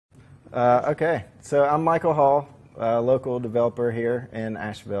Okay, so I'm Michael Hall, local developer here in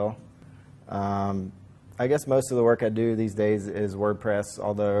Asheville. I guess most of the work I do these days is WordPress,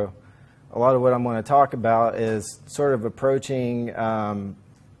 although a lot of what I'm going to talk about is sort of approaching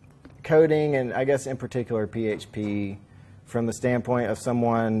coding and I guess in particular PHP from the standpoint of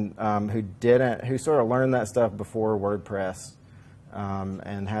someone who sort of learned that stuff before WordPress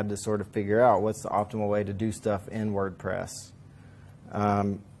and had to sort of figure out what's the optimal way to do stuff in WordPress.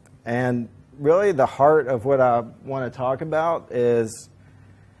 And really the heart of what I want to talk about is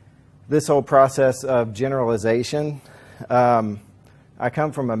this whole process of generalization. I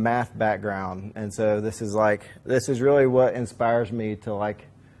come from a math background, and so this is really what inspires me to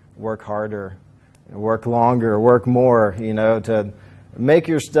work harder, work longer, work more, to make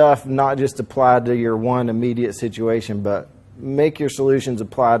your stuff not just apply to your one immediate situation, but make your solutions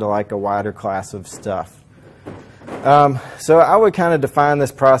apply to a wider class of stuff. So I would kind of define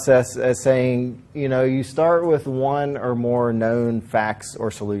this process as saying, you start with one or more known facts or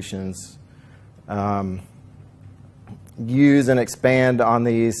solutions. Use and expand on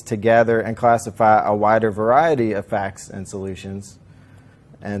these together and classify a wider variety of facts and solutions,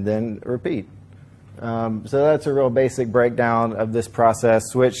 and then repeat. So that's a real basic breakdown of this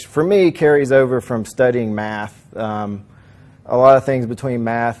process, which for me carries over from studying math. A lot of things between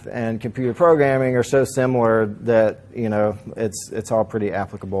math and computer programming are so similar that it's all pretty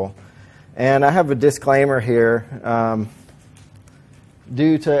applicable. And I have a disclaimer here.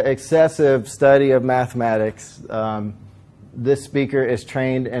 Due to excessive study of mathematics, this speaker is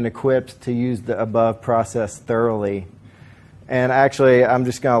trained and equipped to use the above process thoroughly. And actually, I'm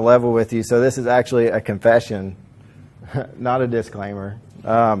just going to level with you. So this is actually a confession, not a disclaimer.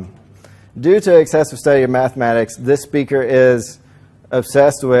 Due to excessive study of mathematics, this speaker is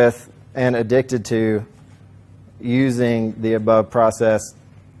obsessed with and addicted to using the above process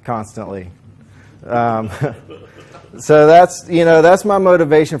constantly. So that's my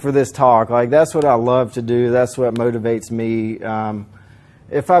motivation for this talk. That's what I love to do. That's what motivates me.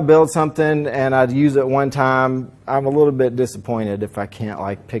 If I build something and I use it one time, I'm a little bit disappointed if I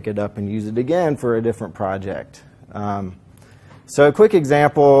can't pick it up and use it again for a different project. So a quick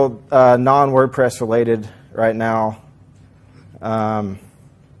example, non-WordPress related right now.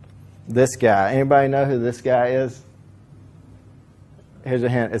 This guy. Anybody know who this guy is? Here's a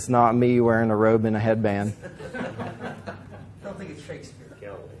hint. It's not me wearing a robe and a headband. I don't think it's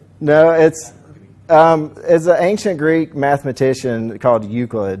Shakespeare. No, it's an ancient Greek mathematician called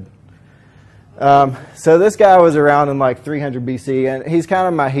Euclid. So this guy was around in 300 BC, and he's kind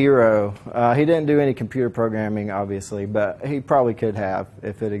of my hero. He didn't do any computer programming, obviously, but he probably could have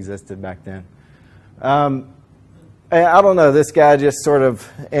if it existed back then. And I don't know, this guy just sort of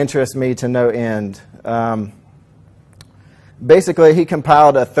interests me to no end. Basically, he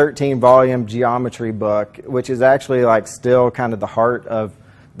compiled a 13-volume geometry book, which is actually still kind of the heart of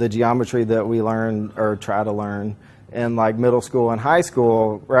the geometry that we learn or try to learn in middle school and high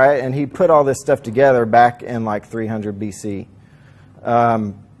school, right? And he put all this stuff together back in 300 BC.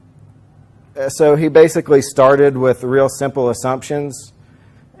 So he basically started with real simple assumptions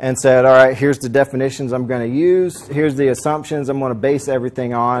and said, all right, here's the definitions I'm going to use. Here's the assumptions I'm going to base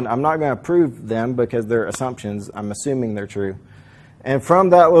everything on. I'm not going to prove them because they're assumptions. I'm assuming they're true. And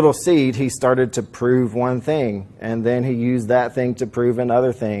from that little seed, he started to prove one thing. And then he used that thing to prove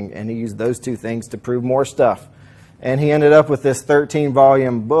another thing. And he used those two things to prove more stuff. And he ended up with this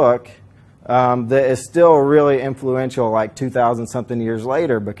 13-volume book that is still really influential 2,000-something years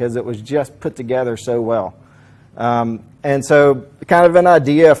later because it was just put together so well. And so kind of an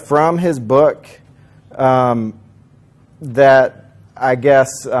idea from his book that I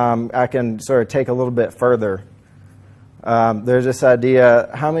guess I can sort of take a little bit further. There's this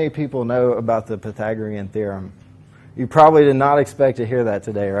idea, how many people know about the Pythagorean theorem? You probably did not expect to hear that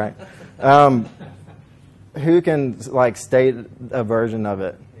today, right? Who can state a version of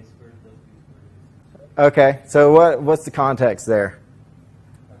it? Okay, so what's the context there?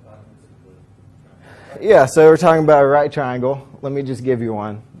 Yeah, so we're talking about a right triangle. Let me just give you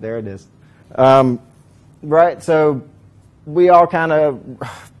one. There it is. Right, so we all kind of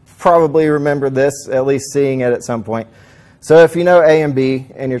probably remember this, at least seeing it at some point. So if you know A and B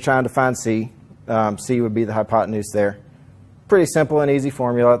and you're trying to find C, C would be the hypotenuse there. Pretty simple and easy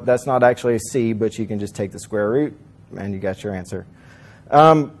formula. That's not actually a C, but you can just take the square root and you got your answer.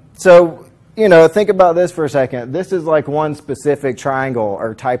 So, think about this for a second. This is one specific triangle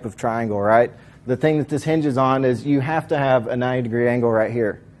or type of triangle, right? The thing that this hinges on is you have to have a 90-degree angle right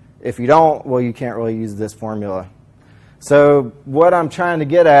here. If you don't, well, you can't really use this formula. So what I'm trying to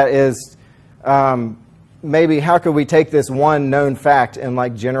get at is maybe how could we take this one known fact and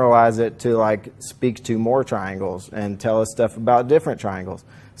like generalize it to like speak to more triangles and tell us stuff about different triangles.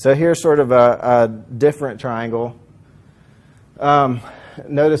 So here's sort of a different triangle.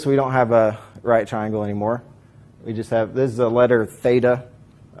 Notice we don't have a right triangle anymore. We just have, this is a letter theta.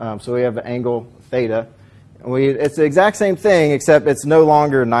 So we have an angle theta. It's the exact same thing, except it's no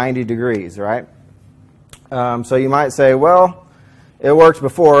longer 90 degrees, right? So you might say, well, it worked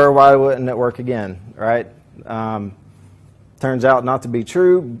before, why wouldn't it work again, right? Turns out not to be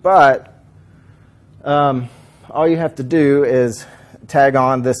true, but all you have to do is tag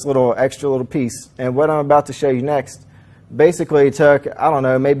on this little extra little piece. And what I'm about to show you next basically took, I don't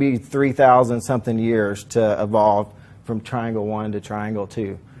know, maybe 3,000 something years to evolve from triangle 1 to triangle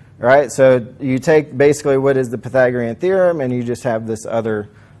 2. Right? So you take basically what is the Pythagorean theorem and you just have this other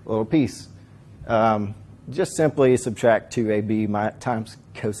little piece. Just simply subtract 2ab times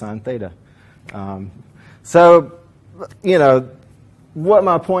cosine theta. So, you know, what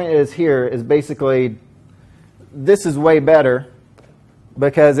my point is here is basically this is way better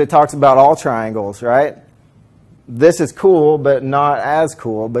because it talks about all triangles, right? This is cool, but not as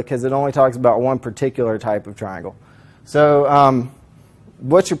cool because it only talks about one particular type of triangle. So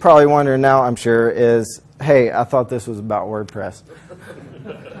what you're probably wondering now, I'm sure, is, hey, I thought this was about WordPress.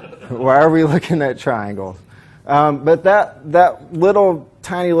 Why are we looking at triangles? But that little,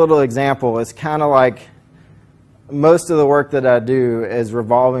 tiny little example is kind of like most of the work that I do is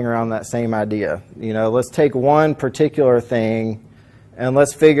revolving around that same idea. You know, let's take one particular thing and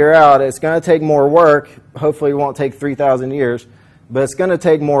let's figure out, it's going to take more work. Hopefully it won't take 3,000 years, but it's going to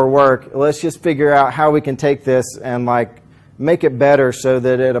take more work. Let's just figure out how we can take this and like make it better so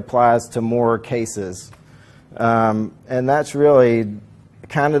that it applies to more cases. And that's really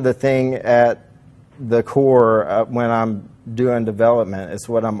kind of the thing at the core when I'm doing development. It's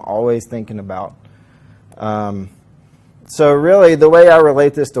what I'm always thinking about. So really, the way I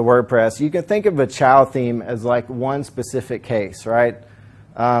relate this to WordPress, you can think of a child theme as like one specific case, right?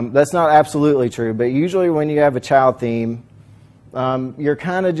 That's not absolutely true, but usually when you have a child theme, you're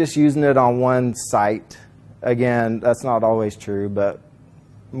kind of just using it on one site. Again, that's not always true, but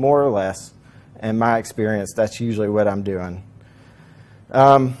more or less, in my experience, that's usually what I'm doing.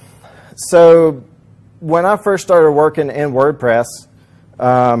 So when I first started working in WordPress,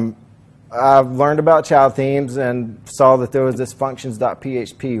 I learned about child themes and saw that there was this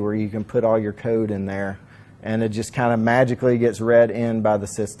functions.php where you can put all your code in there and it just kind of magically gets read in by the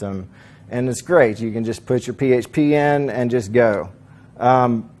system. And it's great. You can just put your PHP in and just go.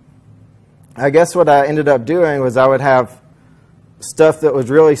 I guess what I ended up doing was I would have stuff that was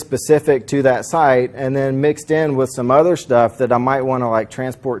really specific to that site and then mixed in with some other stuff that I might want to like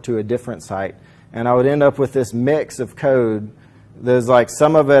transport to a different site. And I would end up with this mix of code. There's like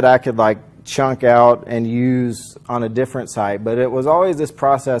some of it I could like chunk out and use on a different site, but it was always this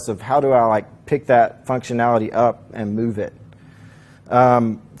process of how do I like pick that functionality up and move it.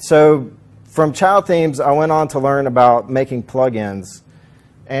 So from child themes, I went on to learn about making plugins.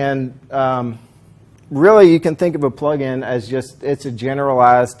 And really, you can think of a plugin as just, it's a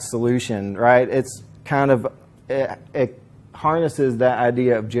generalized solution, right? It's kind of, it harnesses that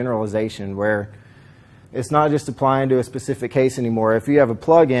idea of generalization where it's not just applying to a specific case anymore. If you have a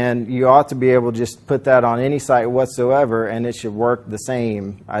plugin, you ought to be able to just put that on any site whatsoever, and it should work the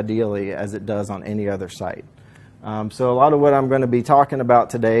same, ideally, as it does on any other site. So a lot of what I'm going to be talking about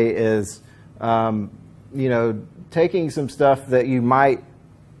today is, you know, taking some stuff that you might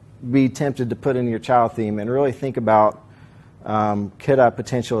be tempted to put in your child theme and really think about, could I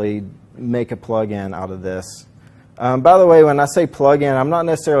potentially make a plugin out of this? By the way, when I say plugin, I'm not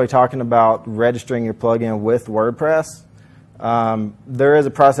necessarily talking about registering your plugin with WordPress. There is a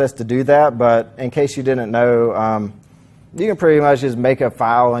process to do that, but in case you didn't know, you can pretty much just make a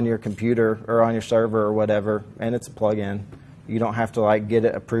file on your computer or on your server or whatever, and it's a plugin. You don't have to like get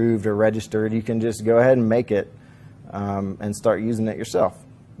it approved or registered. You can just go ahead and make it and start using it yourself,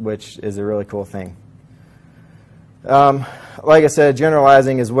 which is a really cool thing. Like I said,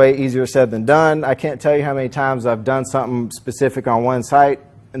 generalizing is way easier said than done. I can't tell you how many times I've done something specific on one site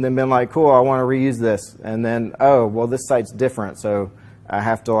and then been like, cool, I want to reuse this. And then, oh, well, this site's different, so I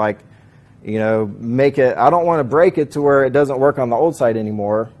have to like, you know, make it, I don't want to break it to where it doesn't work on the old site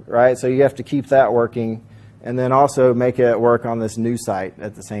anymore, right? So you have to keep that working and then also make it work on this new site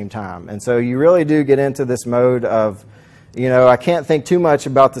at the same time. And so you really do get into this mode of, you know, I can't think too much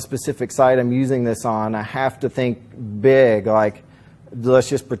about the specific site I'm using this on. I have to think big, like let's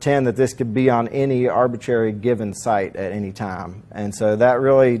just pretend that this could be on any arbitrary given site at any time. And so that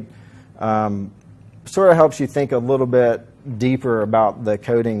really sort of helps you think a little bit deeper about the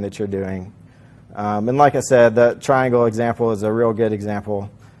coding that you're doing. And like I said, the triangle example is a real good example,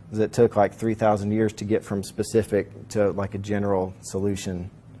 because it took like 3,000 years to get from specific to like a general solution.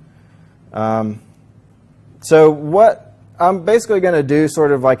 So what I'm basically going to do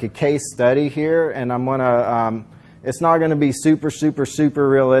sort of like a case study here, and I'm going to, it's not going to be super, super, super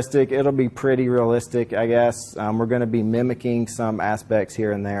realistic. It'll be pretty realistic, I guess. We're going to be mimicking some aspects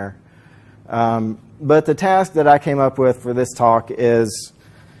here and there. But the task that I came up with for this talk is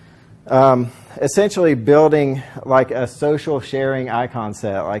essentially building like a social sharing icon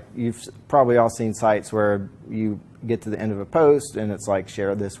set. Like you've probably all seen sites where you get to the end of a post and it's like,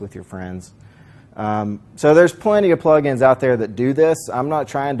 share this with your friends. So there's plenty of plugins out there that do this. I'm not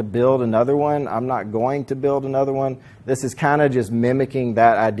trying to build another one. I'm not going to build another one. This is kind of just mimicking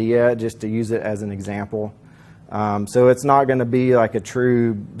that idea, just to use it as an example. So it's not going to be like a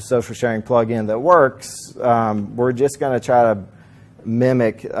true social sharing plugin that works. We're just going to try to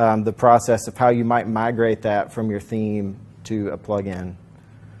mimic the process of how you might migrate that from your theme to a plugin.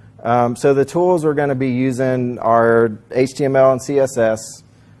 So the tools we're going to be using are HTML and CSS.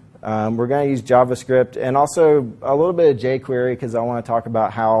 We're going to use JavaScript and also a little bit of jQuery, because I want to talk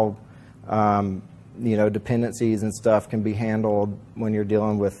about how dependencies and stuff can be handled when you're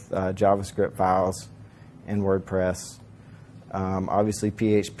dealing with JavaScript files in WordPress. Obviously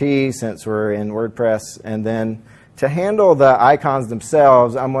PHP, since we're in WordPress. And then to handle the icons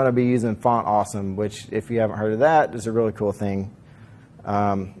themselves, I'm going to be using Font Awesome, which, if you haven't heard of that, is a really cool thing.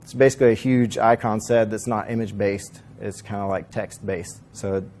 It's basically a huge icon set that's not image-based. It's kind of like text-based.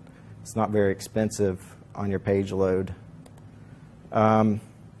 So it's not very expensive on your page load. And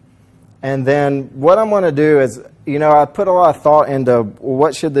then what I'm going to do is, I put a lot of thought into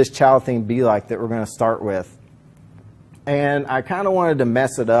what should this child theme be like that we're going to start with. And I kind of wanted to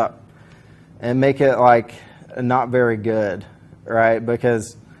mess it up and make it like not very good, right?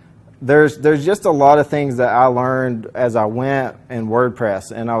 Because there's just a lot of things that I learned as I went in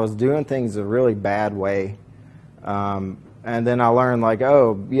WordPress, and I was doing things a really bad way. And then I learned like,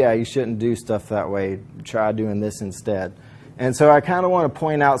 oh, yeah, you shouldn't do stuff that way. Try doing this instead. And so I kind of want to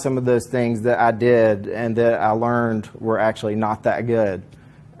point out some of those things that I did and that I learned were actually not that good,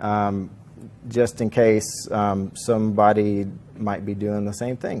 just in case somebody might be doing the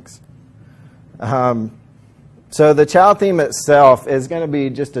same things. So the child theme itself is going to be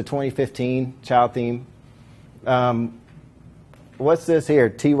just a 2015 child theme. What's this here?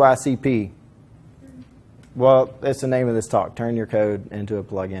 TYCP. Well, it's the name of this talk. Turn your code into a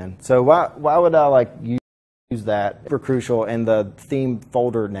plugin. So why would I like use that? Super crucial in the theme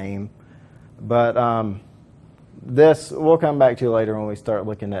folder name. But this we'll come back to later when we start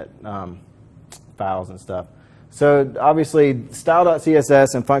looking at files and stuff. So obviously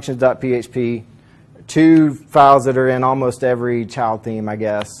style.css and functions.php, two files that are in almost every child theme, I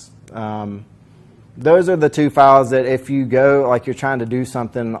guess. Those are the two files that if you go, like you're trying to do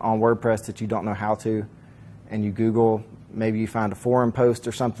something on WordPress that you don't know how to, and you Google, maybe you find a forum post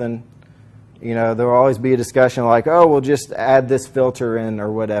or something, there will always be a discussion like, oh, we'll just add this filter in or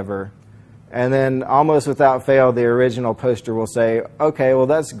whatever. And then almost without fail, the original poster will say, okay, well,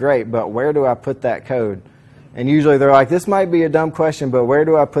 that's great, but where do I put that code? And usually they're like, this might be a dumb question, but where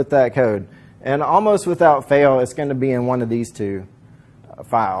do I put that code? And almost without fail, it's going to be in one of these two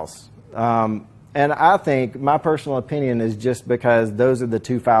files. And I think, my personal opinion is just because those are the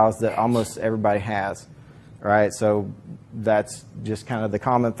two files that almost everybody has. Right, so that's just kind of the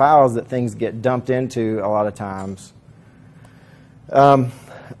common files that things get dumped into a lot of times. I'm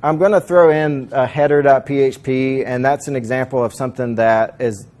going to throw in a header.php, and that's an example of something that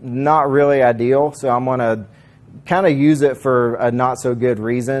is not really ideal. So I'm going to kind of use it for a not so good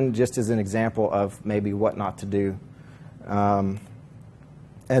reason, just as an example of maybe what not to do. And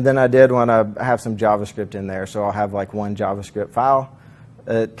then I did want to have some JavaScript in there, so I'll have like one JavaScript file.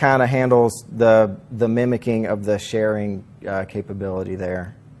 It kind of handles the mimicking of the sharing capability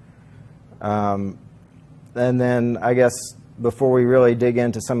there. And then I guess before we really dig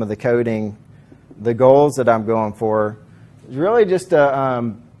into some of the coding, the goals that I'm going for is really just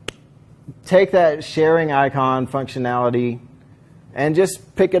to take that sharing icon functionality and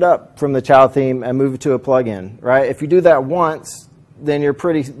just pick it up from the child theme and move it to a plugin, right? If you do that once, then you're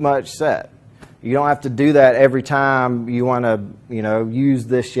pretty much set. You don't have to do that every time you want to, use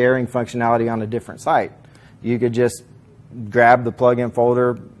this sharing functionality on a different site. You could just grab the plugin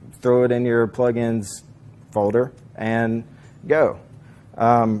folder, throw it in your plugins folder, and go.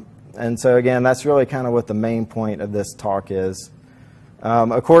 And so again, that's really kind of what the main point of this talk is.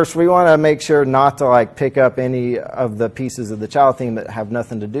 Of course, we want to make sure not to like pick up any of the pieces of the child theme that have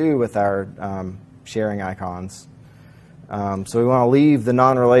nothing to do with our sharing icons. So we want to leave the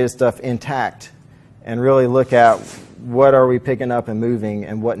non-related stuff intact and really look at what are we picking up and moving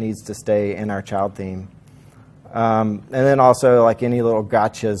and what needs to stay in our child theme. And then also like any little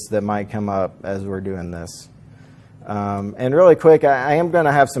gotchas that might come up as we're doing this. And really quick, I am going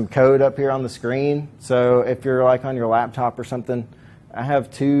to have some code up here on the screen. So if you're like on your laptop or something, I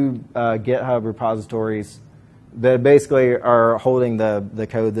have 2 GitHub repositories that basically are holding the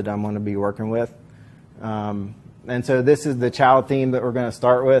code that I'm going to be working with. And so this is the child theme that we're going to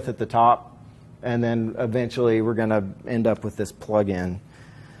start with at the top, and then eventually we're going to end up with this plugin.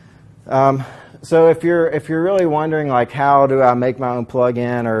 So if you're really wondering like how do I make my own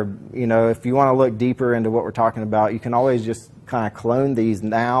plugin, or if you want to look deeper into what we're talking about, you can always just kind of clone these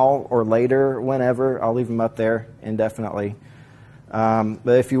now or later, whenever. I'll leave them up there indefinitely.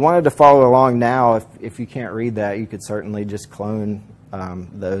 But if you wanted to follow along now, if you can't read that, you could certainly just clone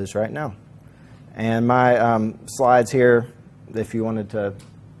those right now. And my slides here, if you wanted to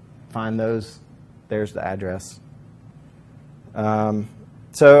find those, there's the address.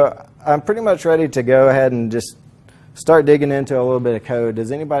 So I'm pretty much ready to go ahead and just start digging into a little bit of code.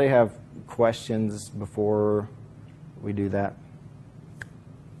 Does anybody have questions before we do that?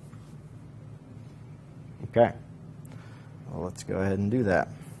 Okay. Well, let's go ahead and do that.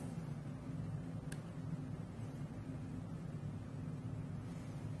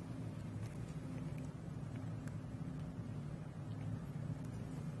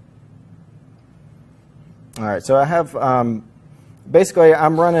 All right, so I have, basically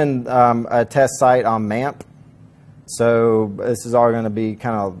I'm running a test site on MAMP. So this is all going to be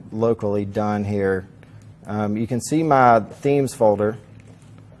kind of locally done here. You can see my themes folder.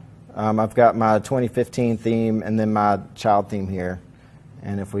 I've got my 2015 theme and then my child theme here.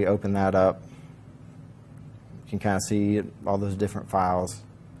 And if we open that up, you can kind of see all those different files.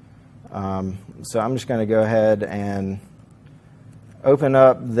 So I'm just going to go ahead and open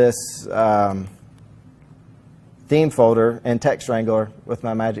up this theme folder in Text Wrangler with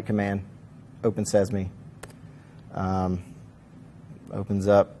my magic command, Open Sesame. Opens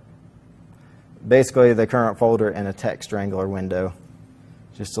up basically the current folder in a Text Wrangler window.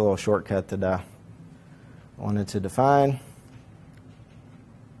 Just a little shortcut that I wanted to define.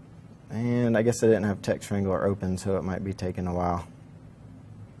 And I guess I didn't have Text Wrangler open, so it might be taking a while.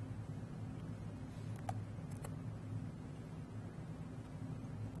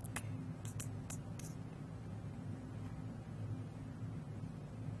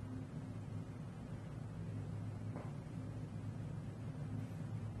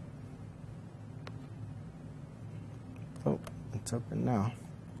 Oh, it's open now.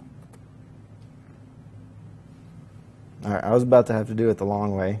 All right, I was about to have to do it the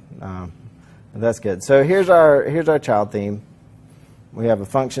long way. But that's good. So here's our child theme. We have a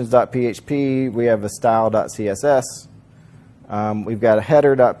functions.php. We have a style.css. We've got a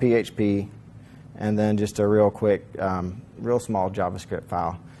header.php, and then just a real quick, real small JavaScript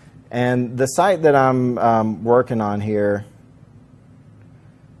file. And the site that I'm working on here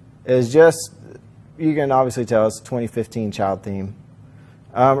is just, you can obviously tell it's a 2015 child theme.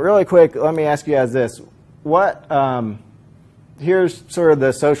 Really quick, let me ask you guys this. Here's sort of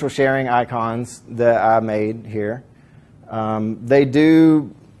the social sharing icons that I made here. I'm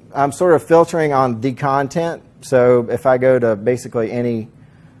sort of filtering on the content. So if I go to basically any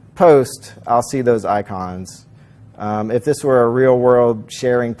post, I'll see those icons. If this were a real world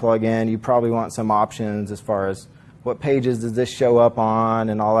sharing plugin, you probably want some options as far as what pages does this show up on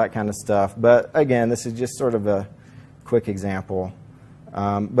and all that kind of stuff. But again, this is just sort of a quick example.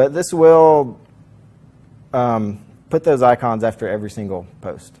 But this will put those icons after every single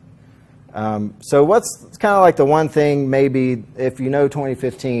post. So what's kind of like the one thing, maybe if you know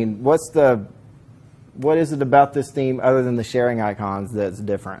 2015, what is it about this theme other than the sharing icons that's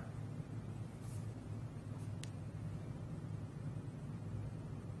different?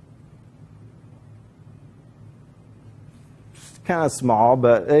 It's kind of small,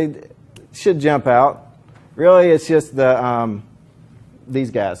 but it should jump out. Really, it's just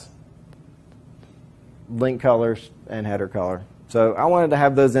these guys. Link colors and header color. So I wanted to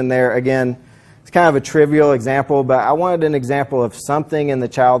have those in there. Again, it's kind of a trivial example, but I wanted an example of something in the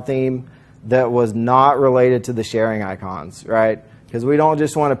child theme that was not related to the sharing icons, right? Because we don't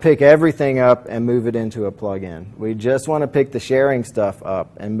just want to pick everything up and move it into a plugin. We just want to pick the sharing stuff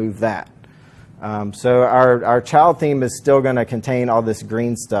up and move that. So our child theme is still going to contain all this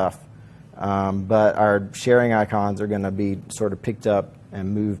green stuff, but our sharing icons are going to be sort of picked up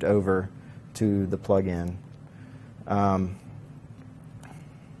and moved over to the plugin.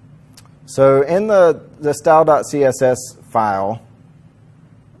 So in the style.css file,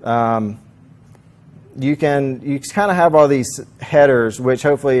 you kind of have all these headers, which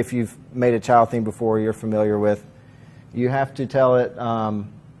hopefully if you've made a child theme before you're familiar with. You have to tell it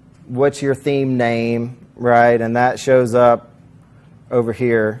what's your theme name, right? And that shows up over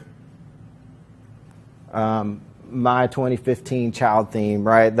here. My 2015 child theme,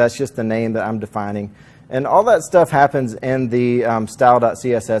 right? That's just the name that I'm defining. And all that stuff happens in the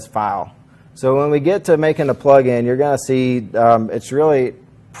style.css file. So when we get to making a plugin, you're going to see it's really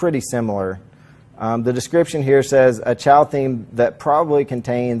pretty similar. The description here says a child theme that probably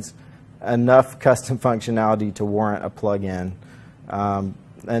contains enough custom functionality to warrant a plugin.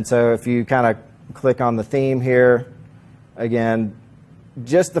 And so if you kind of click on the theme here, again,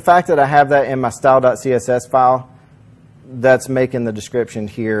 just the fact that I have that in my style.css file, that's making the description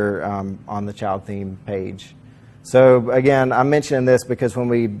here on the child theme page. So again, I'm mentioning this because when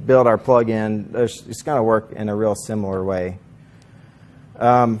we build our plugin, it's going to work in a real similar way.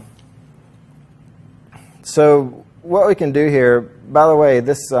 So what we can do here, by the way,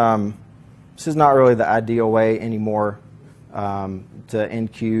 this is not really the ideal way anymore to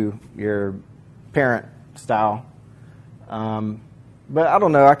enqueue your parent style. But I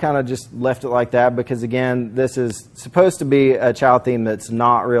don't know, I kind of just left it like that because, again, this is supposed to be a child theme that's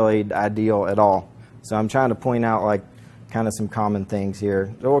not really ideal at all. So I'm trying to point out like kind of some common things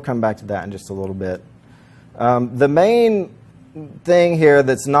here. So we'll come back to that in just a little bit. The main thing here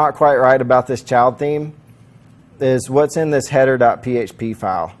that's not quite right about this child theme is what's in this header.php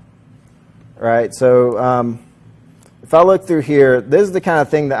file. Right, so if I look through here, this is the kind of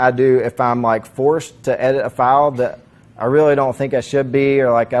thing that I do if I'm like forced to edit a file that I really don't think I should be,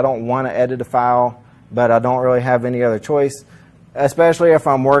 or like I don't want to edit a file, but I don't really have any other choice, especially if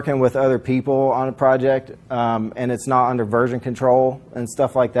I'm working with other people on a project and it's not under version control and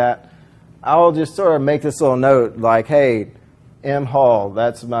stuff like that. I'll just sort of make this little note like, hey, M. Hall,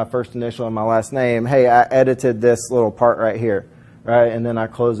 that's my first initial and my last name. Hey, I edited this little part right here, right? And then I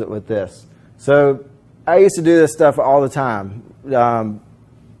close it with this. So I used to do this stuff all the time.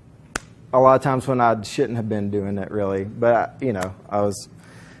 A lot of times when I shouldn't have been doing it, really. But, you know, I was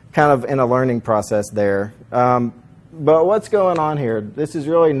kind of in a learning process there. But what's going on here? This is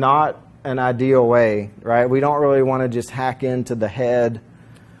really not an ideal way, right? We don't really want to just hack into the head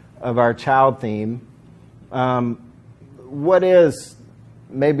of our child theme. What is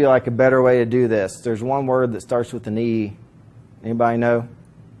maybe like a better way to do this? There's one word that starts with an E. Anybody know?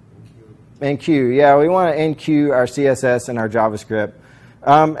 Enqueue. Yeah, we want to enqueue our CSS and our JavaScript.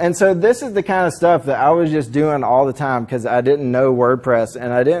 And so this is the kind of stuff that I was just doing all the time because I didn't know WordPress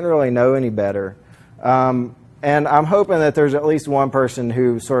and I didn't really know any better. And I'm hoping that there's at least one person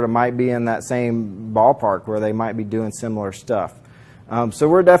who sort of might be in that same ballpark where they might be doing similar stuff. So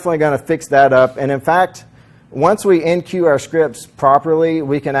we're definitely going to fix that up. And in fact, once we enqueue our scripts properly,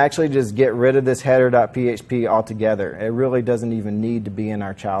 we can actually just get rid of this header.php altogether. It really doesn't even need to be in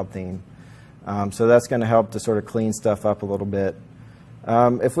our child theme. So that's going to help to sort of clean stuff up a little bit.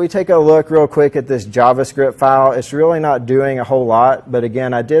 If we take a look real quick at this JavaScript file, it's really not doing a whole lot. But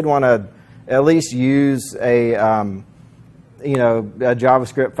again, I did want to at least use a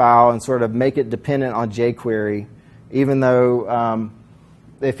JavaScript file and sort of make it dependent on jQuery, even though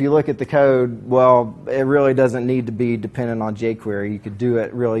if you look at the code, well, it really doesn't need to be dependent on jQuery. You could do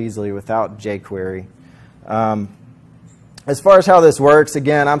it really easily without jQuery. As far as how this works,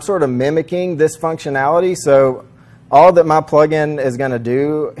 again, I'm sort of mimicking this functionality. So all that my plugin is going to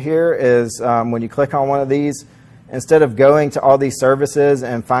do here is when you click on one of these, instead of going to all these services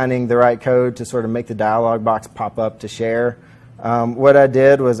and finding the right code to sort of make the dialog box pop up to share, what I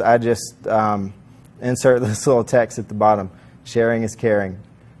did was I just insert this little text at the bottom, sharing is caring.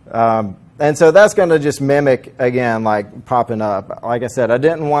 And so that's going to just mimic, again, like popping up. Like I said, I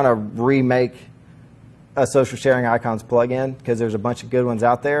didn't want to remake a social sharing icons plugin because there's a bunch of good ones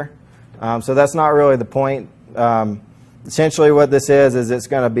out there. So that's not really the point. Essentially what this is it's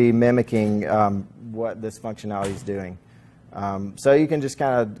going to be mimicking what this functionality is doing. So you can just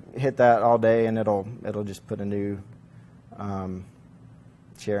kind of hit that all day and it'll just put a new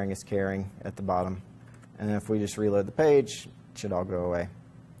sharing is caring at the bottom. And then if we just reload the page, it should all go away.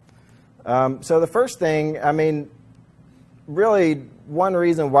 So the first thing, I mean, really one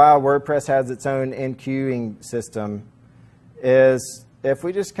reason why WordPress has its own enqueuing system is if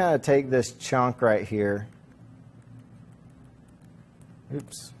we just kind of take this chunk right here,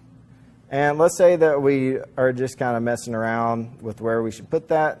 oops, and let's say that we are just kind of messing around with where we should put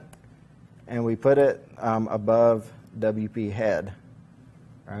that, and we put it above WP head,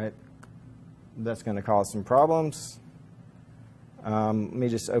 right? That's going to cause some problems. Let me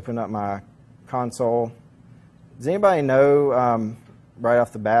just open up my console. Does anybody know right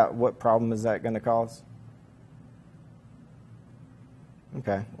off the bat what problem is that going to cause?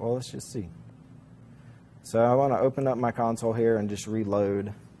 Okay, well, let's just see. So I want to open up my console here and just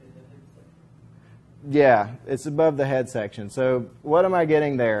reload. Yeah, it's above the head section. So what am I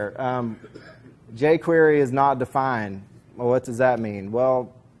getting there? jQuery is not defined. Well, what does that mean?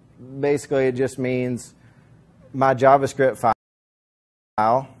 Well, basically it just means my JavaScript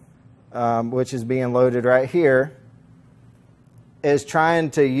file, which is being loaded right here, is trying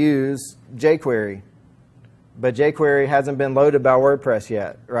to use jQuery. But jQuery hasn't been loaded by WordPress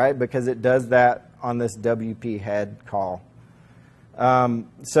yet, right? Because it does that on this WP head call.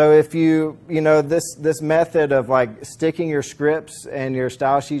 So if this method of like sticking your scripts and your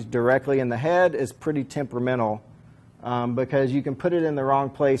style sheets directly in the head is pretty temperamental, because you can put it in the wrong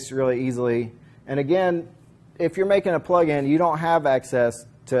place really easily. And again, if you're making a plugin, you don't have access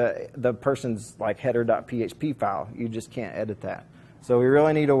to the person's like header.php file. You just can't edit that. So we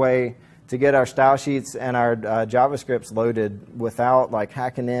really need a way to get our style sheets and our JavaScripts loaded without like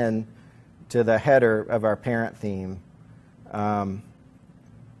hacking in to the header of our parent theme.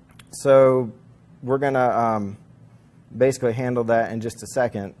 So we're going to basically handle that in just a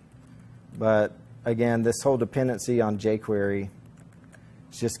second. But again, this whole dependency on jQuery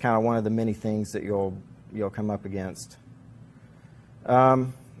is just kind of one of the many things that you'll come up against.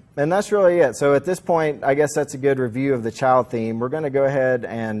 And that's really it. So at this point, I guess that's a good review of the child theme. We're going to go ahead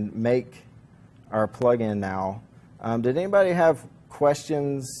and make our plugin now. Did anybody have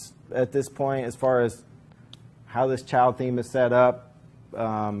questions at this point as far as how this child theme is set up?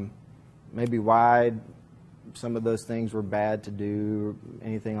 Maybe why some of those things were bad to do,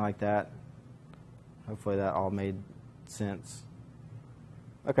 anything like that? Hopefully that all made sense.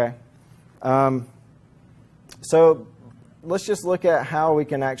 Okay. So let's just look at how we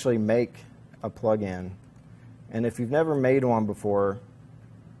can actually make a plugin. And if you've never made one before,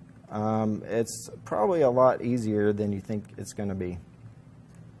 it's probably a lot easier than you think it's going to be.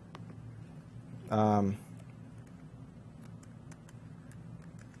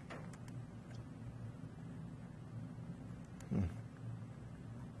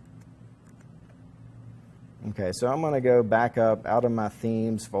 Okay, so I'm going to go back up out of my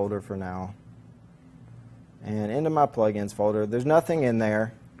themes folder for now and into my plugins folder. There's nothing in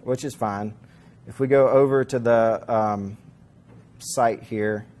there, which is fine. If we go over to the site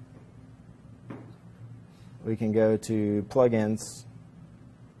here, we can go to plugins.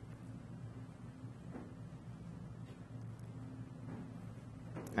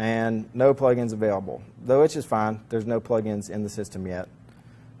 And no plugins available, though, which is fine. There's no plugins in the system yet.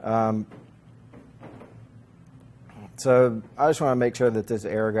 So I just want to make sure that this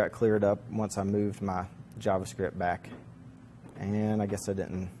error got cleared up once I moved my JavaScript back. And I guess I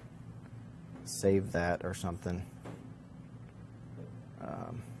didn't save that or something.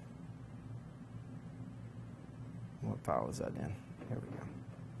 What file was that in? Here we go.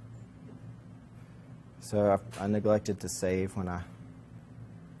 So I neglected to save when I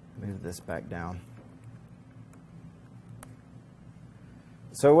moved this back down.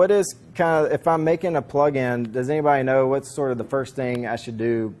 So what is kind of, if I'm making a plugin, does anybody know what's sort of the first thing I should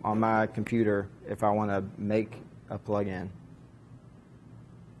do on my computer if I want to make a plugin?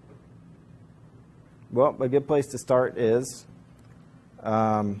 Well, a good place to start is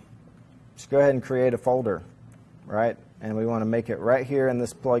just go ahead and create a folder, right? And we want to make it right here in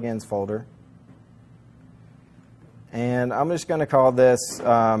this plugins folder. And I'm just going to call this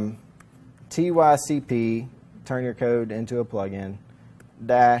TYCP, turn your code into a plugin,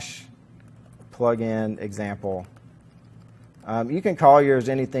 dash plugin example. You can call yours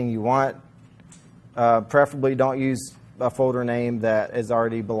anything you want. Preferably don't use a folder name that is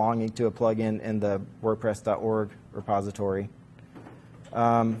already belonging to a plugin in the WordPress.org repository.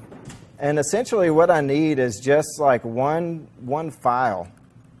 And essentially what I need is just like one file.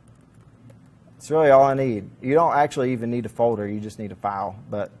 It's really all I need. You don't actually even need a folder, you just need a file.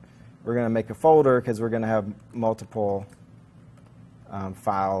 But we're going to make a folder because we're going to have multiple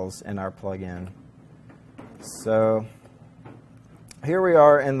files in our plugin. So here we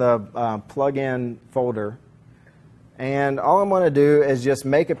are in the plugin folder. And all I'm going to do is just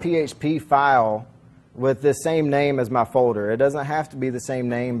make a PHP file with the same name as my folder. It doesn't have to be the same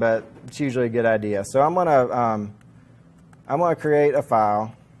name, but it's usually a good idea. So I'm going to create a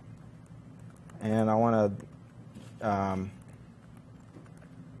file. And I want to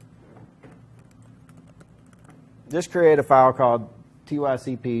just create a file called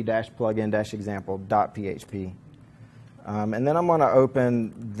tycp-plugin-example.php. And then I'm going to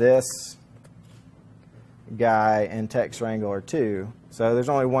open this guy in Text Wrangler 2. So there's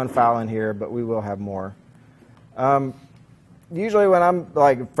only one file in here, but we will have more. Usually when I'm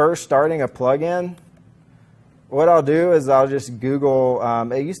like first starting a plugin, what I'll do is I'll just Google,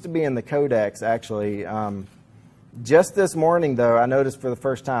 it used to be in the codex actually. Just this morning though, I noticed for the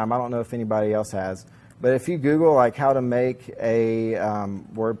first time, I don't know if anybody else has, but if you Google like how to make a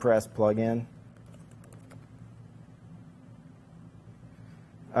WordPress plugin,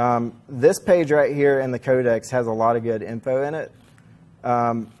 this page right here in the codex has a lot of good info in it.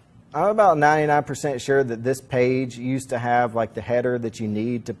 I'm about 99% sure that this page used to have like the header that you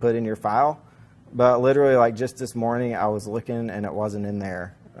need to put in your file, but literally like just this morning I was looking and it wasn't in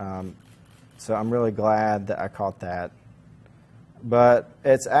there. So I'm really glad that I caught that. But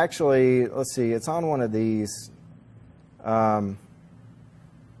it's actually, let's see, it's on one of these. And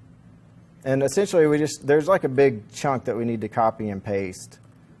essentially there's like a big chunk that we need to copy and paste.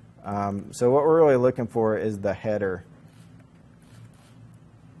 So what we're really looking for is the header.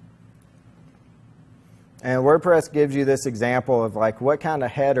 And WordPress gives you this example of like what kind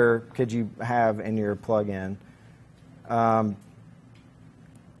of header could you have in your plugin.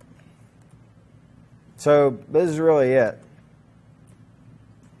 So this is really it.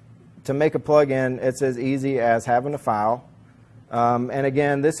 To make a plugin, it's as easy as having a file. And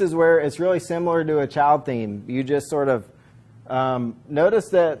again, this is where it's really similar to a child theme. You just sort of notice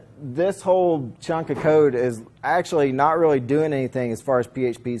that this whole chunk of code is actually not really doing anything as far as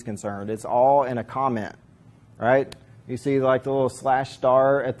PHP is concerned. It's all in a comment, right? You see like the little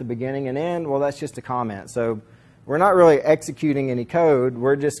 /* at the beginning and end. Well, that's just a comment. So we're not really executing any code.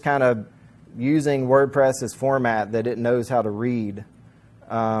 We're just kind of using WordPress's format that it knows how to read.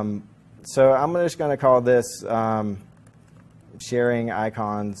 So I'm just going to call this sharing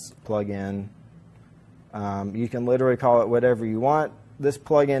icons plugin. You can literally call it whatever you want. This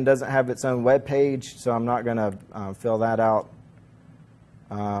plugin doesn't have its own web page, so I'm not going to fill that out.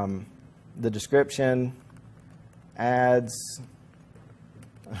 The description, adds,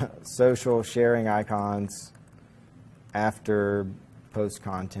 social sharing icons after post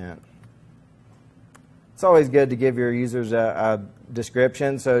content. It's always good to give your users a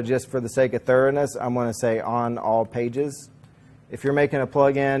description, so just for the sake of thoroughness, I'm going to say on all pages. If you're making a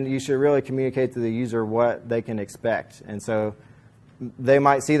plugin, you should really communicate to the user what they can expect. And so they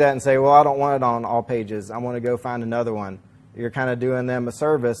might see that and say, well, I don't want it on all pages. I want to go find another one. You're kind of doing them a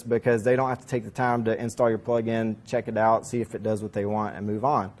service because they don't have to take the time to install your plugin, check it out, see if it does what they want, and move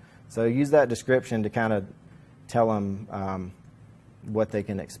on. So use that description to kind of tell them what they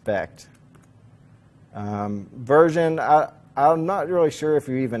can expect. Version, I'm not really sure if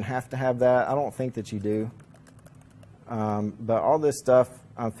you even have to have that. I don't think that you do. But all this stuff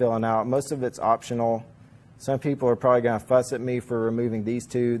I'm filling out, most of it's optional. Some people are probably going to fuss at me for removing these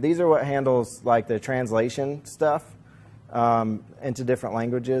two. These are what handles like the translation stuff into different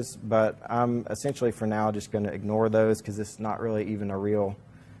languages, but I'm essentially for now just going to ignore those because it's not really even a real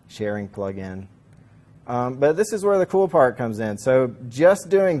sharing plugin. But this is where the cool part comes in. So just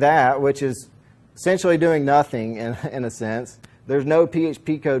doing that, which is essentially doing nothing in a sense. There's no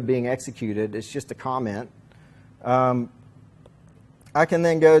PHP code being executed. It's just a comment. I can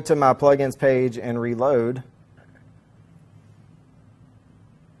then go to my plugins page and reload.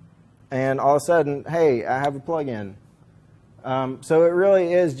 And all of a sudden, hey, I have a plugin. So it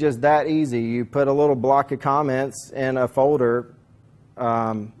really is just that easy. You put a little block of comments in a folder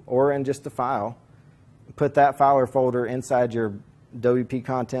or in just a file. Put that file or folder inside your WP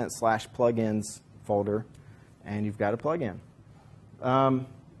content /plugins folder, and you've got a plugin.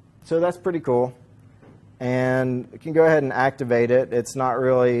 So that's pretty cool. And you can go ahead and activate it. It's not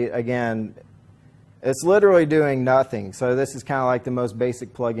really, again, it's literally doing nothing. So this is kind of like the most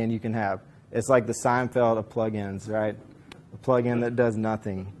basic plugin you can have. It's like the Seinfeld of plugins, right? A plugin that does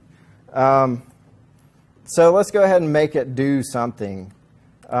nothing. So let's go ahead and make it do something.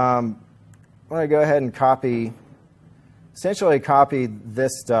 I'm going to go ahead and essentially copy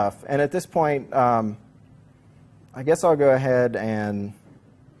this stuff. And at this point, I guess I'll go ahead and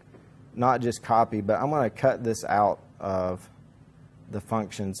not just copy, but I'm going to cut this out of the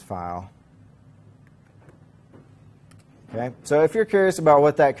functions file. Okay, so if you're curious about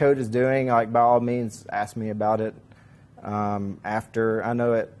what that code is doing, like by all means, ask me about it after. I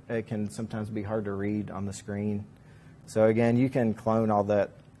know it can sometimes be hard to read on the screen. So again, you can clone all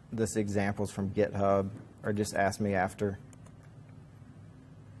this examples from GitHub, or just ask me after.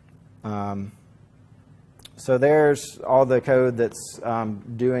 So there's all the code that's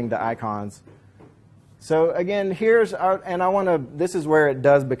doing the icons. So again, this is where it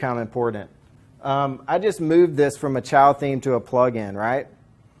does become important. I just moved this from a child theme to a plugin, right?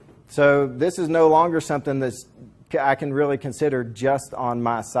 So this is no longer something I can really consider just on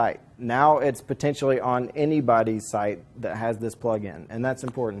my site. Now it's potentially on anybody's site that has this plugin, and that's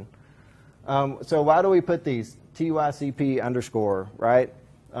important. So why do we put these? TYCP underscore, right?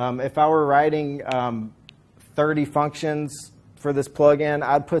 If I were writing 30 functions for this plugin,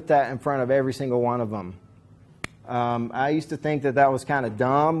 I'd put that in front of every single one of them. I used to think that that was kind of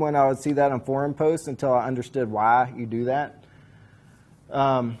dumb when I would see that on forum posts until I understood why you do that.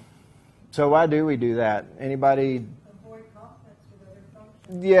 So why do we do that? Anybody? Avoid conflicts with other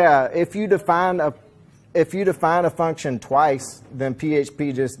functions. Yeah, if you define a function twice, then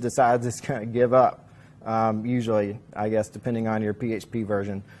PHP just decides it's going to give up. Usually, I guess, depending on your PHP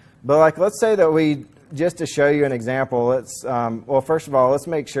version. But like, let's say that we, just to show you an example, let's, well, first of all, let's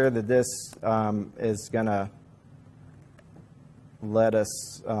make sure that this is going to let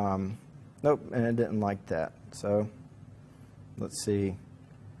us, nope, and it didn't like that. So let's see.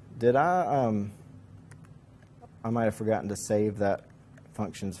 Did I might have forgotten to save that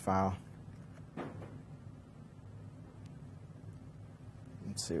functions file.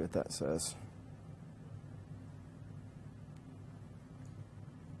 Let's see what that says.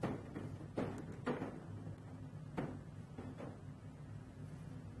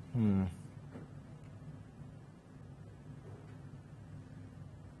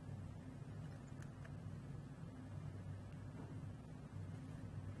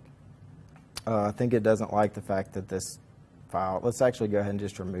 I think it doesn't like the fact that this file, let's actually go ahead and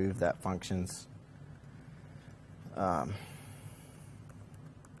just remove that functions.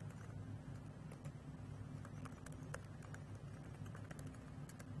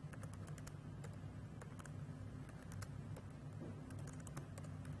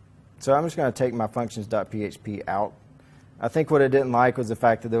 So I'm just going to take my functions.php out. I think what it didn't like was the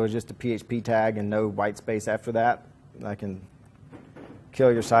fact that there was just a PHP tag and no white space after that. I can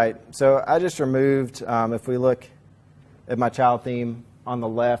kill your site. So I just removed, if we look at my child theme on the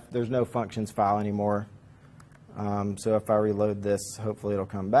left, there's no functions file anymore. So if I reload this, hopefully it'll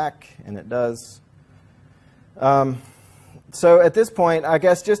come back, and it does. So at this point, I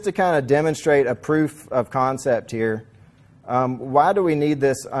guess just to kind of demonstrate a proof of concept here, why do we need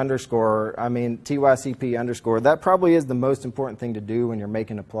this underscore? I mean, TYCP underscore. That probably is the most important thing to do when you're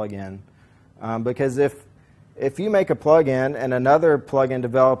making a plugin. Because if you make a plugin and another plugin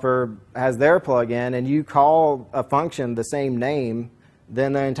developer has their plugin and you call a function the same name,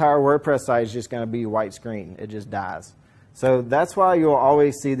 then the entire WordPress site is just going to be white screen. It just dies. So that's why you'll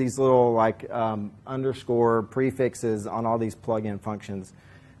always see these little like underscore prefixes on all these plugin functions.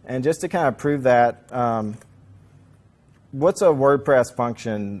 And just to kind of prove that, what's a WordPress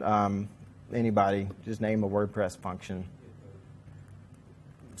function? Anybody? Just name a WordPress function.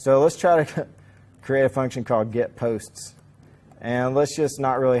 So let's try to create a function called get posts. And let's just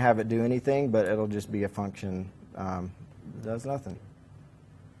not really have it do anything, but it'll just be a function that does nothing.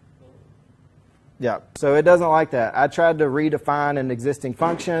 Yeah, so it doesn't like that. I tried to redefine an existing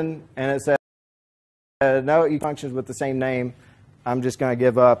function, and it said, no, you functions with the same name. I'm just going to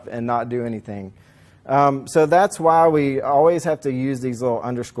give up and not do anything. So that's why we always have to use these little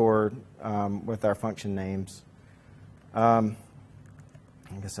underscore with our function names. I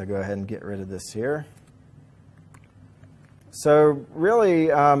guess I'll go ahead and get rid of this here. So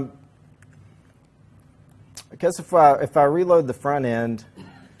really, I guess if I reload the front end,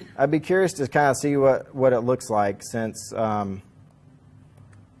 I'd be curious to kind of see what it looks like, since part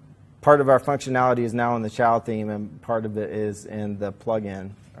of our functionality is now in the child theme and part of it is in the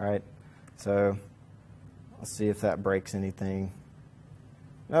plugin. All right, so let's see if that breaks anything.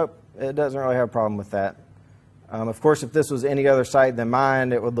 Nope, it doesn't really have a problem with that. Of course, if this was any other site than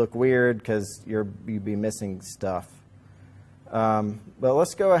mine, it would look weird because you'd be missing stuff. But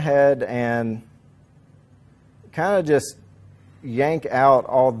let's go ahead and kind of just yank out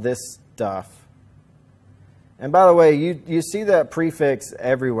all this stuff. And by the way, you see that prefix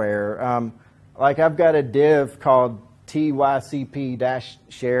everywhere. Like I've got a div called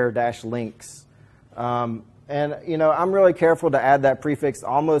tycp-share-links. And you know, I'm really careful to add that prefix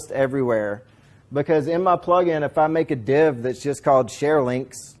almost everywhere, because in my plugin, if I make a div that's just called share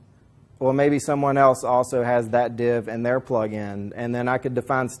links, well, maybe someone else also has that div in their plugin, and then I could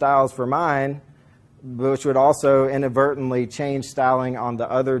define styles for mine, which would also inadvertently change styling on the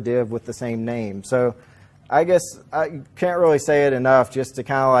other div with the same name. So I guess I can't really say it enough, just to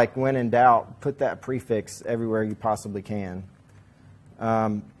kind of like, when in doubt, put that prefix everywhere you possibly can.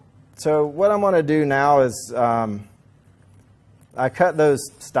 So what I'm going to do now is I cut those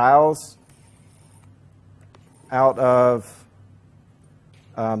styles out of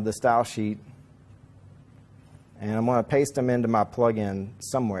the style sheet, and I'm going to paste them into my plugin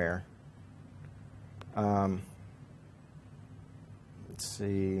somewhere. Let's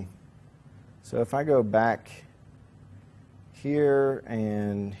see. So if I go back here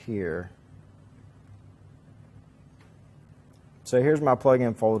and here, So here's my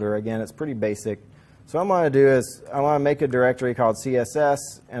plugin folder. Again, it's pretty basic. So what I'm going to do is I want to make a directory called CSS,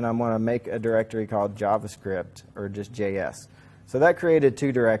 and I'm going to make a directory called JavaScript, or just JS. So that created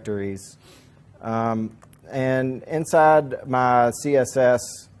 2 directories. And inside my CSS,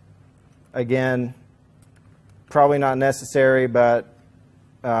 again, probably not necessary, but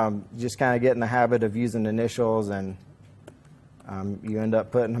just kind of get in the habit of using initials, and you end up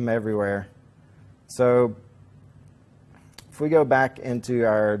putting them everywhere. So if we go back into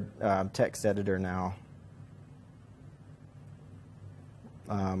our text editor now,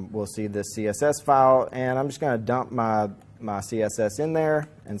 we'll see this CSS file, and I'm just going to dump my CSS in there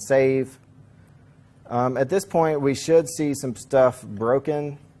and save. At this point, we should see some stuff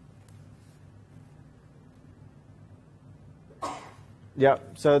broken.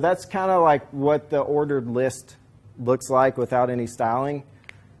 Yep, so that's kind of like what the ordered list looks like without any styling.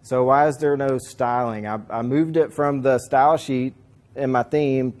 So why is there no styling? I moved it from the style sheet in my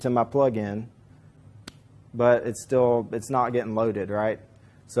theme to my plugin, but it's not getting loaded, right?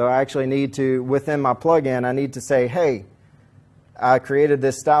 So I actually need to, within my plugin, I need to say, hey, I created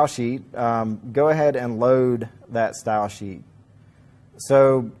this style sheet. Go ahead and load that style sheet.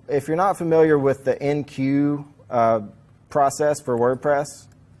 So if you're not familiar with the enqueue process for WordPress,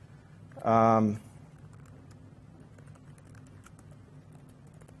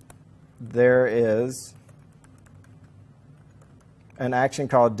 there is an action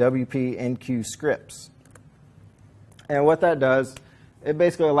called WP enqueue scripts. And what that does, it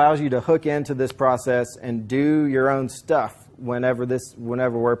basically allows you to hook into this process and do your own stuff whenever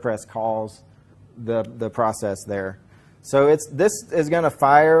WordPress calls the process there. So this is going to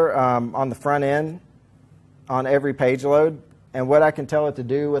fire on the front end on every page load. And what I can tell it to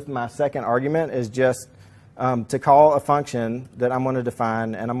do with my second argument is just to call a function that I'm going to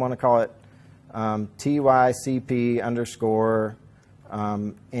define, and I'm going to call it tycp underscore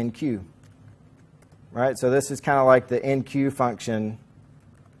enqueue. Right? So this is kind of like the enqueue function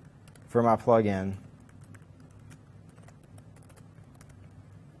for my plugin.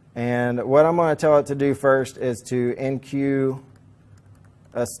 And what I'm going to tell it to do first is to enqueue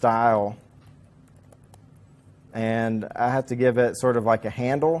a style. And I have to give it sort of like a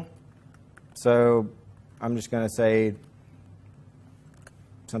handle. So I'm just going to say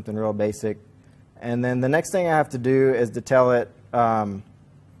something real basic. And then the next thing I have to do is to tell it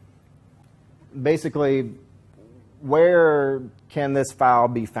basically where can this file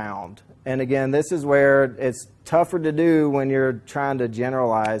be found. And again, this is where it's tougher to do when you're trying to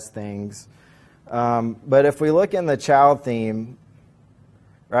generalize things. But if we look in the child theme,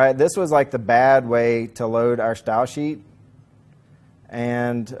 right, this was like the bad way to load our style sheet.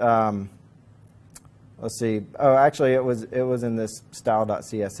 And let's see. Oh, actually, it was in this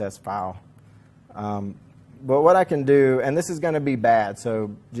style.css file. But what I can do, and this is going to be bad, so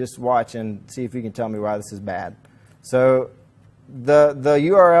just watch and see if you can tell me why this is bad. So the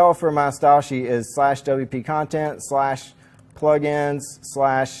URL for my style sheet is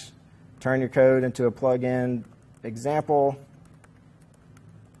 /wp-content/plugins/ turn your code into a plugin example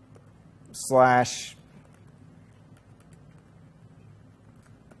 / all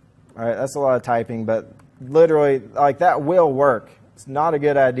right, that's a lot of typing, but literally, like, that will work. It's not a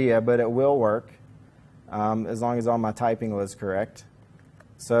good idea, but it will work as long as all my typing was correct.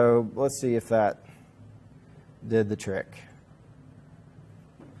 So let's see if that did the trick.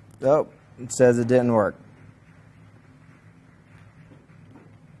 Oh, it says it didn't work.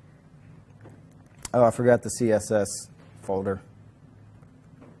 Oh, I forgot the CSS folder.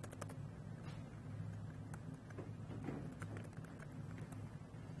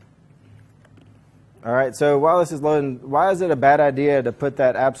 All right, so while this is loading, why is it a bad idea to put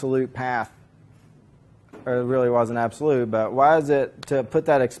that absolute path? Or it really wasn't absolute, but why is it to put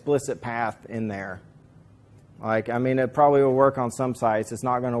that explicit path in there? Like, I mean, it probably will work on some sites. It's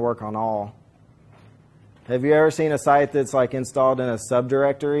not going to work on all. Have you ever seen a site that's like installed in a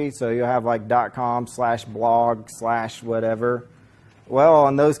subdirectory? So you'll have like .com/blog/whatever. Well,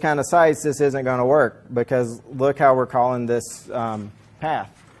 on those kind of sites, this isn't going to work because look how we're calling this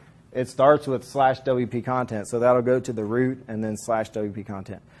path. It starts with /wp-content, so that'll go to the root and then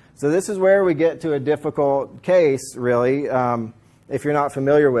 /wp-content. So this is where we get to a difficult case, really, if you're not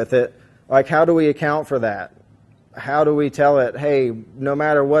familiar with it. Like, how do we account for that? How do we tell it, hey, no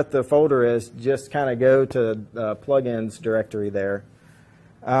matter what the folder is, just kind of go to the plugins directory there.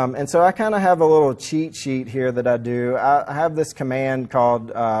 And so I kind of have a little cheat sheet here that I do. I have this command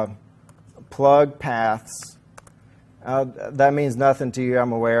called plug paths. That means nothing to you,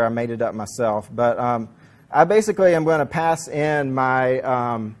 I'm aware. I made it up myself. But I basically am going to pass in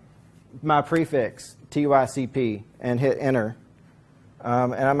my, my prefix, tycp, and hit enter.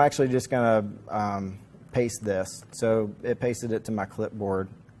 And I'm actually just going to paste this. So it pasted it to my clipboard,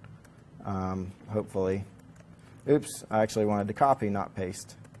 hopefully. Oops, I actually wanted to copy, not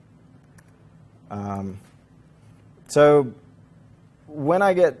paste. So when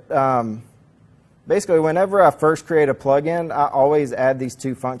I get, basically whenever I first create a plugin, I always add these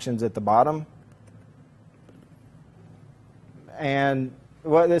two functions at the bottom. And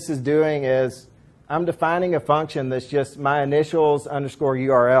what this is doing is I'm defining a function that's just my initials underscore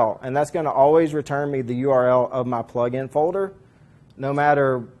URL. And that's going to always return me the URL of my plugin folder, no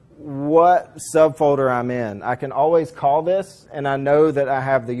matter what subfolder I'm in. I can always call this, and I know that I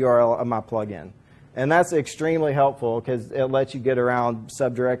have the URL of my plugin. And that's extremely helpful because it lets you get around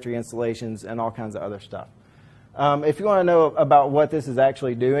subdirectory installations and all kinds of other stuff. If you want to know about what this is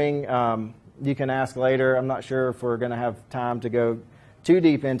actually doing, you can ask later. I'm not sure if we're going to have time to go too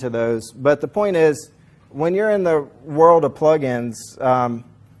deep into those. But the point is, when you're in the world of plugins,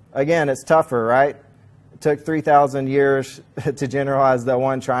 again, it's tougher, right? It took 3,000 years to generalize the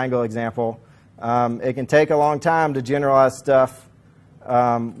one triangle example. It can take a long time to generalize stuff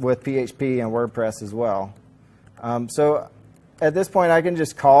with PHP and WordPress as well. So at this point, I can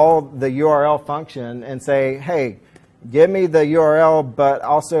just call the URL function and say, hey, give me the URL, but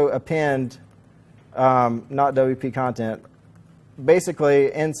also append, not WP content,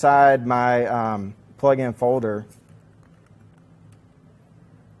 basically inside my plugin folder.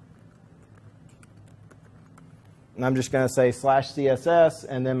 And I'm just going to say /CSS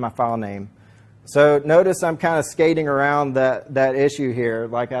and then my file name. So notice I'm kind of skating around that issue here.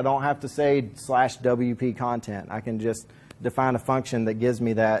 Like I don't have to say /WP content. I can just define a function that gives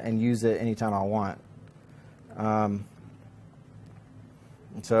me that and use it anytime I want.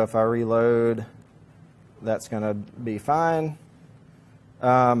 So if I reload, that's going to be fine.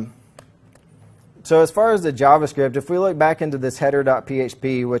 So as far as the JavaScript, if we look back into this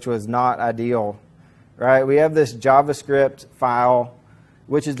header.php, which was not ideal, right? We have this JavaScript file,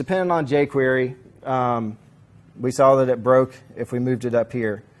 which is dependent on jQuery. We saw that it broke if we moved it up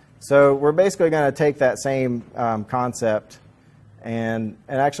here. So we're basically going to take that same concept, and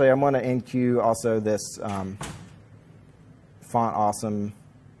actually I'm going to enqueue also this font awesome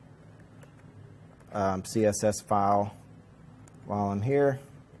CSS file while I'm here.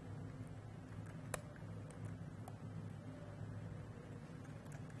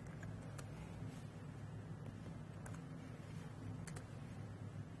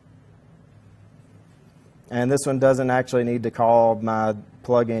 And this one doesn't actually need to call my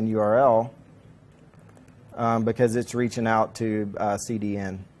plugin URL because it's reaching out to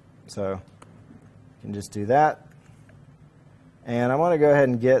CDN. So you can just do that. And I want to go ahead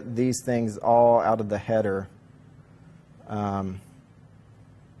and get these things all out of the header.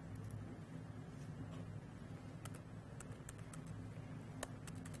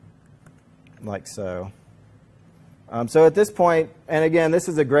 Like so. So at this point, and again, this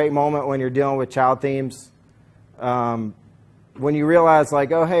is a great moment when you're dealing with child themes. When you realize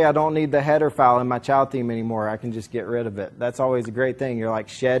like, oh, hey, I don't need the header file in my child theme anymore. I can just get rid of it. That's always a great thing. You're like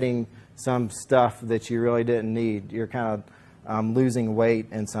shedding some stuff that you really didn't need. You're kind of losing weight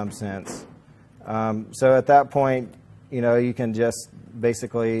in some sense. So at that point, you know, you can just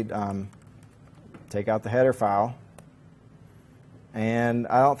basically take out the header file. And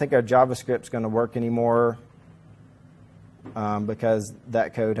I don't think our JavaScript's going to work anymore because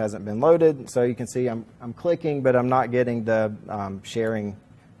that code hasn't been loaded. So you can see I'm clicking, but I'm not getting the sharing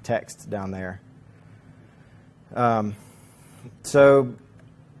text down there. So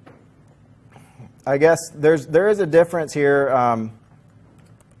I guess there is a difference here.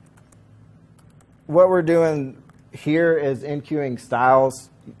 What we're doing here is enqueuing styles.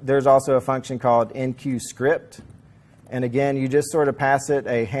 There's also a function called enqueueScript. And again, you just sort of pass it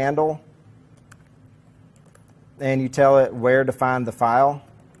a handle and you tell it where to find the file.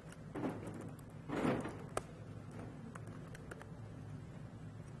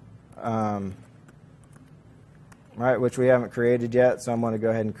 Right, which we haven't created yet, so I'm going to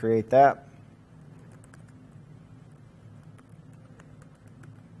go ahead and create that.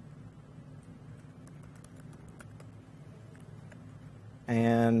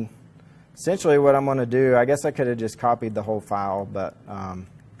 And essentially what I'm going to do, I guess I could have just copied the whole file, but I'm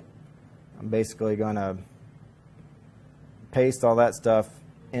basically going to paste all that stuff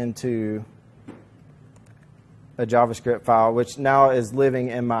into a JavaScript file, which now is living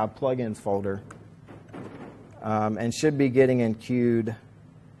in my plugins folder and should be getting enqueued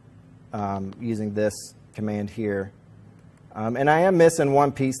using this command here. And I am missing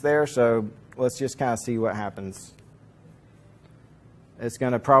one piece there, so let's just kind of see what happens. It's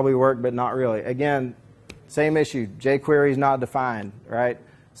going to probably work, but not really. Again, same issue. jQuery is not defined, right?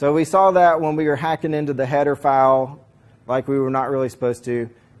 So we saw that when we were hacking into the header file like we were not really supposed to.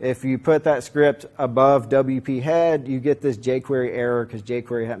 If you put that script above WP head, you get this jQuery error because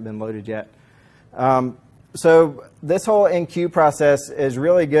jQuery hadn't been loaded yet. So this whole enqueue process is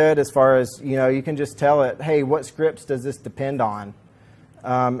really good as far as, you can just tell it, hey, what scripts does this depend on?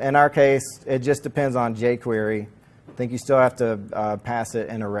 In our case, it just depends on jQuery. I think you still have to pass it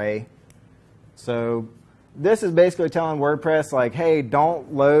an array. So this is basically telling WordPress, like, hey,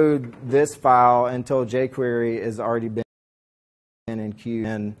 don't load this file until jQuery has already been in queue,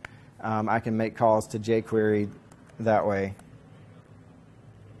 and I can make calls to jQuery that way.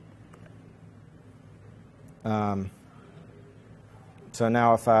 So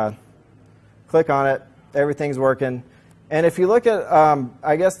now if I click on it, everything's working. And if you look at,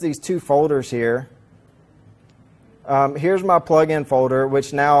 I guess, these two folders here, here's my plugin folder,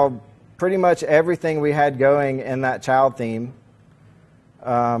 which now pretty much everything we had going in that child theme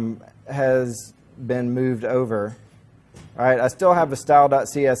has been moved over. All right, I still have a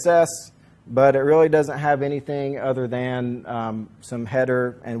style.css, but it really doesn't have anything other than some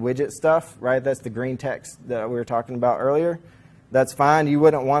header and widget stuff, right? That's the green text that we were talking about earlier. That's fine. You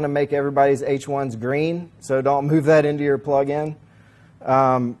wouldn't want to make everybody's H1s green, so don't move that into your plugin.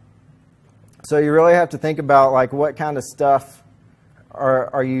 So you really have to think about, like, what kind of stuff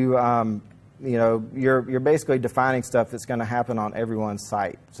are you, you're basically defining stuff that's going to happen on everyone's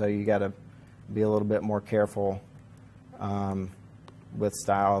site. So you got to be a little bit more careful with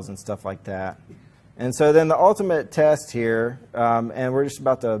styles and stuff like that. And so then the ultimate test here, and we're just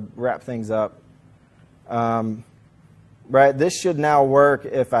about to wrap things up. Right, this should now work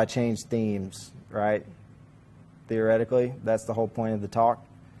if I change themes, right? Theoretically, that's the whole point of the talk.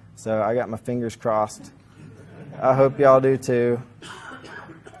 So I got my fingers crossed. I hope y'all do too.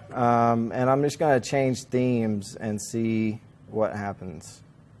 And I'm just going to change themes and see what happens.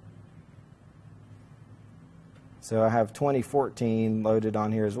 So I have 2014 loaded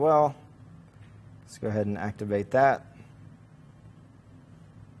on here as well. Let's go ahead and activate that.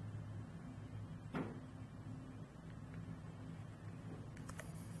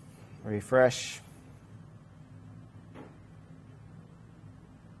 Refresh.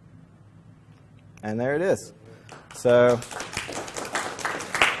 And there it is. So,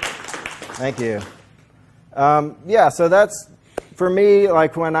 thank you. Yeah, so that's, for me,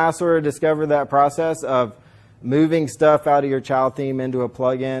 like when I sort of discovered that process of moving stuff out of your child theme into a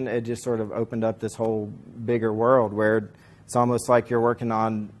plugin, it just sort of opened up this whole bigger world where it's almost like you're working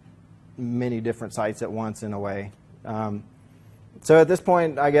on many different sites at once in a way. So at this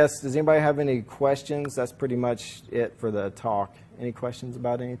point, I guess, does anybody have any questions? That's pretty much it for the talk. Any questions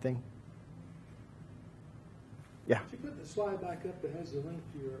about anything? Yeah. Could you put the slide back up that has the link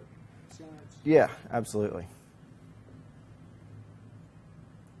to your slides? Yeah, absolutely.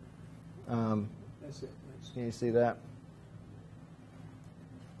 That's it. Thanks. Can you see that?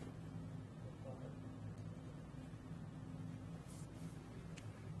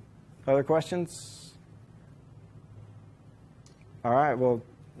 Other questions? All right, well,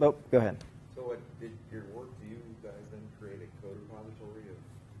 go ahead. So what did your work, do you guys then create a code repository of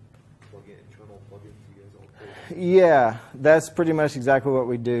internal plugins you guys all create? Yeah, that's pretty much exactly what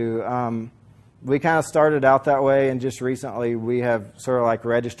we do. We kind of started out that way, and just recently we have sort of like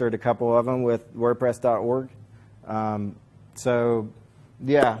registered a couple of them with WordPress.org. So,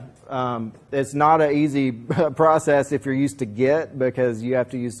 yeah, it's not an easy process if you're used to Git because you have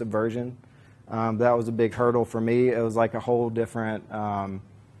to use Subversion. That was a big hurdle for me. It was like a whole different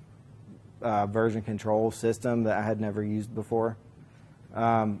version control system that I had never used before.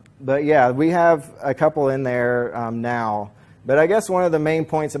 But yeah, we have a couple in there now. But I guess one of the main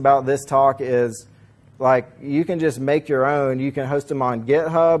points about this talk is, like, you can just make your own. You can host them on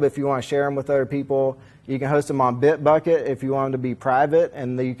GitHub if you want to share them with other people. You can host them on Bitbucket if you want them to be private,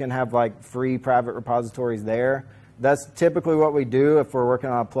 and you can have like free private repositories there. That's typically what we do if we're working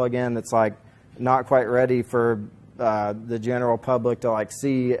on a plugin that's like not quite ready for the general public to like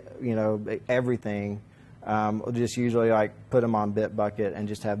see, everything. We'll just usually like put them on Bitbucket and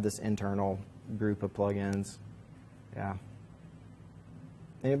just have this internal group of plugins. Yeah.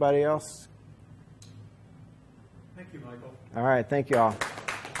 Anybody else? Thank you, Michael. All right. Thank you all.